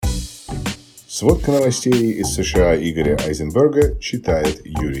Сводка новостей из США Игоря Айзенберга читает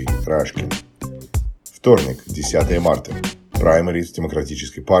Юрий Рашкин. Вторник, 10 марта. Праймериз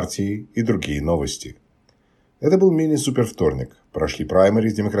Демократической партии и другие новости. Это был мини-супервторник. Прошли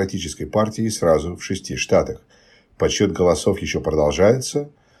праймериз Демократической партии сразу в 6 штатах. Подсчет голосов еще продолжается,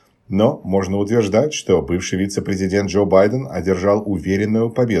 но можно утверждать, что бывший вице-президент Джо Байден одержал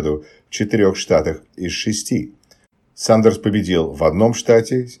уверенную победу в 4 штатах из 6. Сандерс победил в одном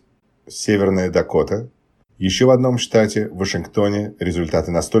штате, Северная Дакота. Еще в одном штате, в Вашингтоне,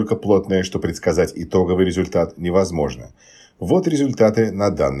 результаты настолько плотные, что предсказать итоговый результат невозможно. Вот результаты на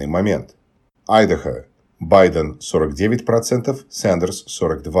данный момент. Айдахо. Байден 49%, Сандерс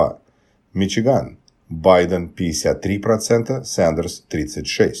 42%. Мичиган. Байден 53%, Сандерс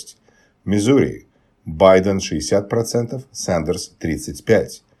 36%. Миссури. Байден 60%, Сандерс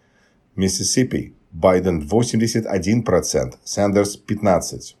 35%. Миссисипи. Байден 81%, Сандерс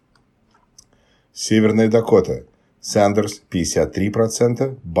 15%. Северная Дакота. Сандерс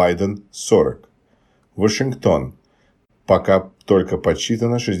 53%, Байден 40%. Вашингтон. Пока только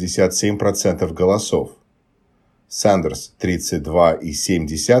подсчитано 67% голосов. Сандерс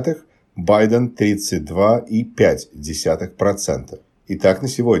 32,7%, Байден 32,5%. Итак, на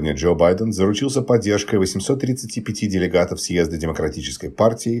сегодня Джо Байден заручился поддержкой 835 делегатов съезда Демократической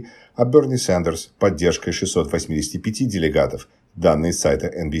партии, а Берни Сандерс – поддержкой 685 делегатов, данные сайта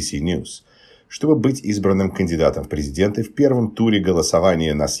NBC News. Чтобы быть избранным кандидатом в президенты в первом туре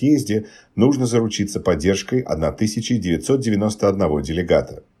голосования на съезде, нужно заручиться поддержкой 1991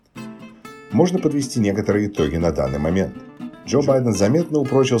 делегата. Можно подвести некоторые итоги на данный момент. Джо Байден заметно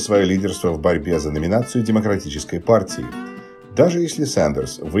упрочил свое лидерство в борьбе за номинацию Демократической партии. Даже если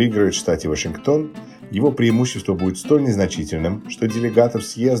Сандерс выиграет в штате Вашингтон, его преимущество будет столь незначительным, что делегатов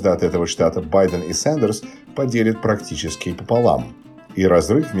съезда от этого штата Байден и Сандерс поделят практически пополам. И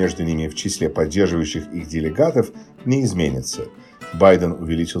разрыв между ними в числе поддерживающих их делегатов не изменится. Байден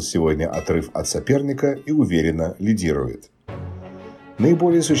увеличил сегодня отрыв от соперника и уверенно лидирует.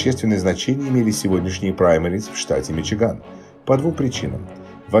 Наиболее существенное значение имели сегодняшние праймериз в штате Мичиган. По двум причинам.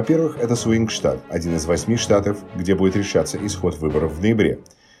 Во-первых, это свинг-штат, один из 8 штатов, где будет решаться исход выборов в ноябре.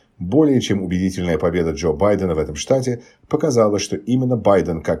 Более чем убедительная победа Джо Байдена в этом штате показала, что именно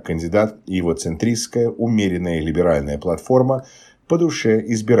Байден как кандидат и его центристская, умеренная либеральная платформа по душе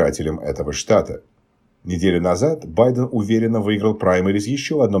избирателям этого штата. Неделю назад Байден уверенно выиграл праймериз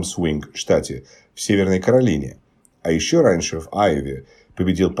еще в одном свинг-штате в Северной Каролине. А еще раньше в Айове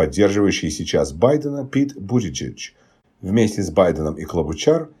победил поддерживающий сейчас Байдена Пит Бутиджедж. Вместе с Байденом и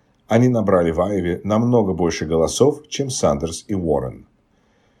Клобучар они набрали в Айове намного больше голосов, чем Сандерс и Уоррен.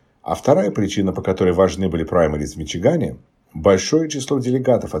 А вторая причина, по которой важны были праймериз в Мичигане – большое число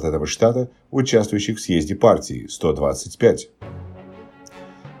делегатов от этого штата, участвующих в съезде партии – 125.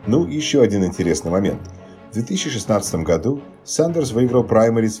 Еще один интересный момент. В 2016 году Сандерс выиграл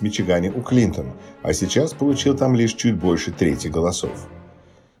праймериз в Мичигане у Клинтон, а сейчас получил там лишь чуть больше трети голосов.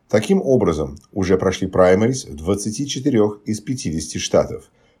 Таким образом, уже прошли праймериз в 24 из 50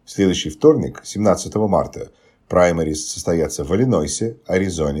 штатов. В следующий вторник, 17 марта, праймериз состоятся в Иллинойсе,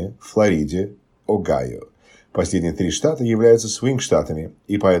 Аризоне, Флориде, Огайо. Последние 3 штата являются свинг-штатами,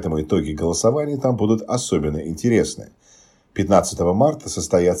 и поэтому итоги голосования там будут особенно интересны. 15 марта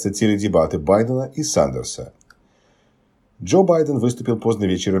состоятся теледебаты Байдена и Сандерса. Джо Байден выступил поздно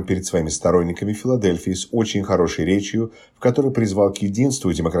вечером перед своими сторонниками в Филадельфии с очень хорошей речью, в которой призвал к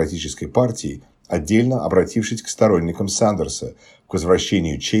единству Демократической партии, отдельно обратившись к сторонникам Сандерса, к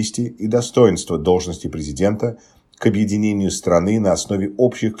возвращению чести и достоинства должности президента, к объединению страны на основе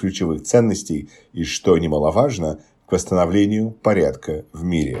общих ключевых ценностей и, что немаловажно, к восстановлению порядка в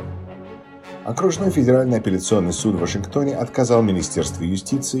мире. Окружной федеральный апелляционный суд в Вашингтоне отказал Министерству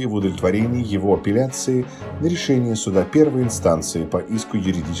юстиции в удовлетворении его апелляции на решение суда первой инстанции по иску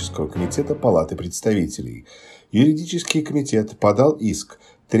юридического комитета Палаты представителей. Юридический комитет подал иск,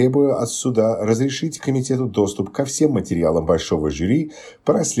 требуя от суда разрешить комитету доступ ко всем материалам большого жюри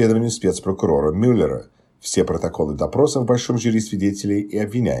по расследованию спецпрокурора Мюллера, все протоколы допросов в большом жюри свидетелей и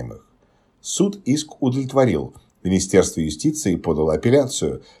обвиняемых. Суд иск удовлетворил. Министерство юстиции подало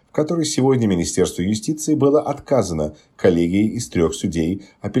апелляцию, в которой сегодня Министерству юстиции было отказано коллегией из 3 судей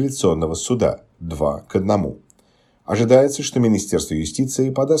апелляционного суда 2-1. Ожидается, что Министерство юстиции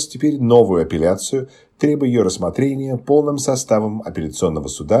подаст теперь новую апелляцию, требуя ее рассмотрения полным составом апелляционного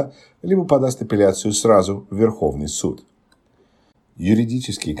суда, либо подаст апелляцию сразу в Верховный суд.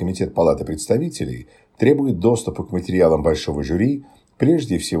 Юридический комитет Палаты представителей требует доступа к материалам большого жюри,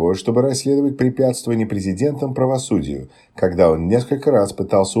 прежде всего, чтобы расследовать препятствование президентом правосудию, когда он несколько раз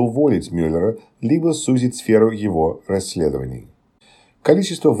пытался уволить Мюллера, либо сузить сферу его расследований.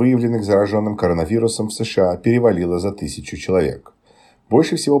 Количество выявленных зараженным коронавирусом в США перевалило за 1000 человек.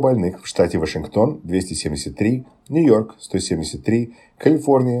 Больше всего больных в штате Вашингтон – 273, Нью-Йорк – 173,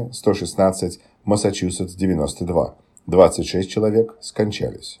 Калифорния – 116, Массачусетс – 92. 26 человек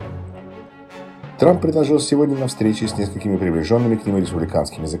скончались. Трамп предложил сегодня на встрече с несколькими приближенными к нему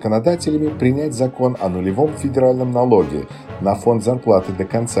республиканскими законодателями принять закон о нулевом федеральном налоге на фонд зарплаты до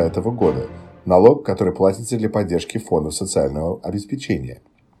конца этого года, налог, который платится для поддержки фондов социального обеспечения.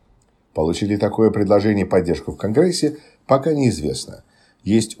 Получит ли такое предложение поддержку в Конгрессе, пока неизвестно.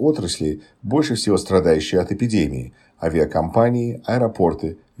 Есть отрасли, больше всего страдающие от эпидемии – авиакомпании,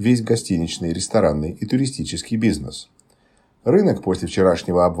 аэропорты, весь гостиничный, ресторанный и туристический бизнес. Рынок после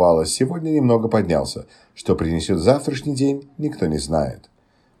вчерашнего обвала сегодня немного поднялся. Что принесет завтрашний день, никто не знает.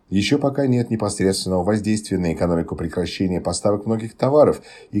 Еще пока нет непосредственного воздействия на экономику прекращения поставок многих товаров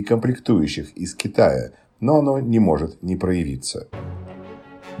и комплектующих из Китая, но оно не может не проявиться.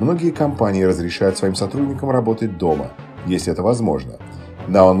 Многие компании разрешают своим сотрудникам работать дома, если это возможно.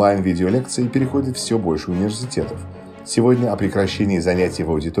 На онлайн-видеолекции переходит все больше университетов. Сегодня о прекращении занятий в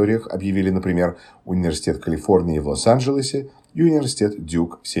аудиториях объявили, например, Университет Калифорнии в Лос-Анджелесе и Университет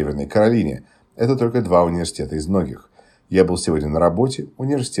Дюк в Северной Каролине. Это только 2 университета из многих. Я был сегодня на работе,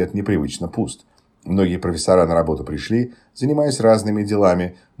 университет непривычно пуст. Многие профессора на работу пришли, занимаясь разными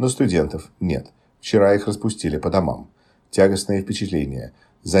делами, но студентов нет. Вчера их распустили по домам. Тягостное впечатление.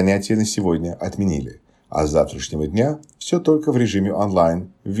 Занятия на сегодня отменили. А с завтрашнего дня все только в режиме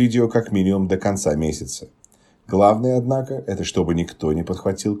онлайн, видео как минимум до конца месяца. Главное, однако, это чтобы никто не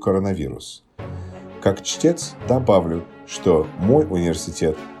подхватил коронавирус. Как чтец добавлю, что мой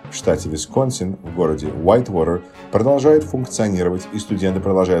университет в штате Висконсин, в городе Уайтвотер, продолжает функционировать и студенты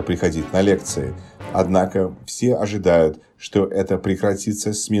продолжают приходить на лекции. Однако все ожидают, что это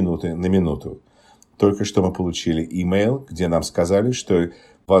прекратится с минуты на минуту. Только что мы получили имейл, где нам сказали, что,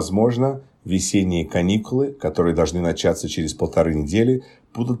 возможно, весенние каникулы, которые должны начаться через 1,5 недели,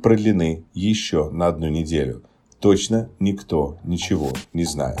 будут продлены еще на 1 неделю. Точно никто ничего не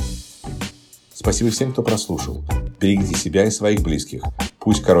знает. Спасибо всем, кто прослушал. Берегите себя и своих близких.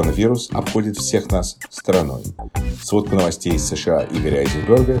 Пусть коронавирус обходит всех нас стороной. Сводку новостей из США Игоря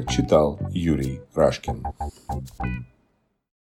Айзенберга читал Юрий Рашкин.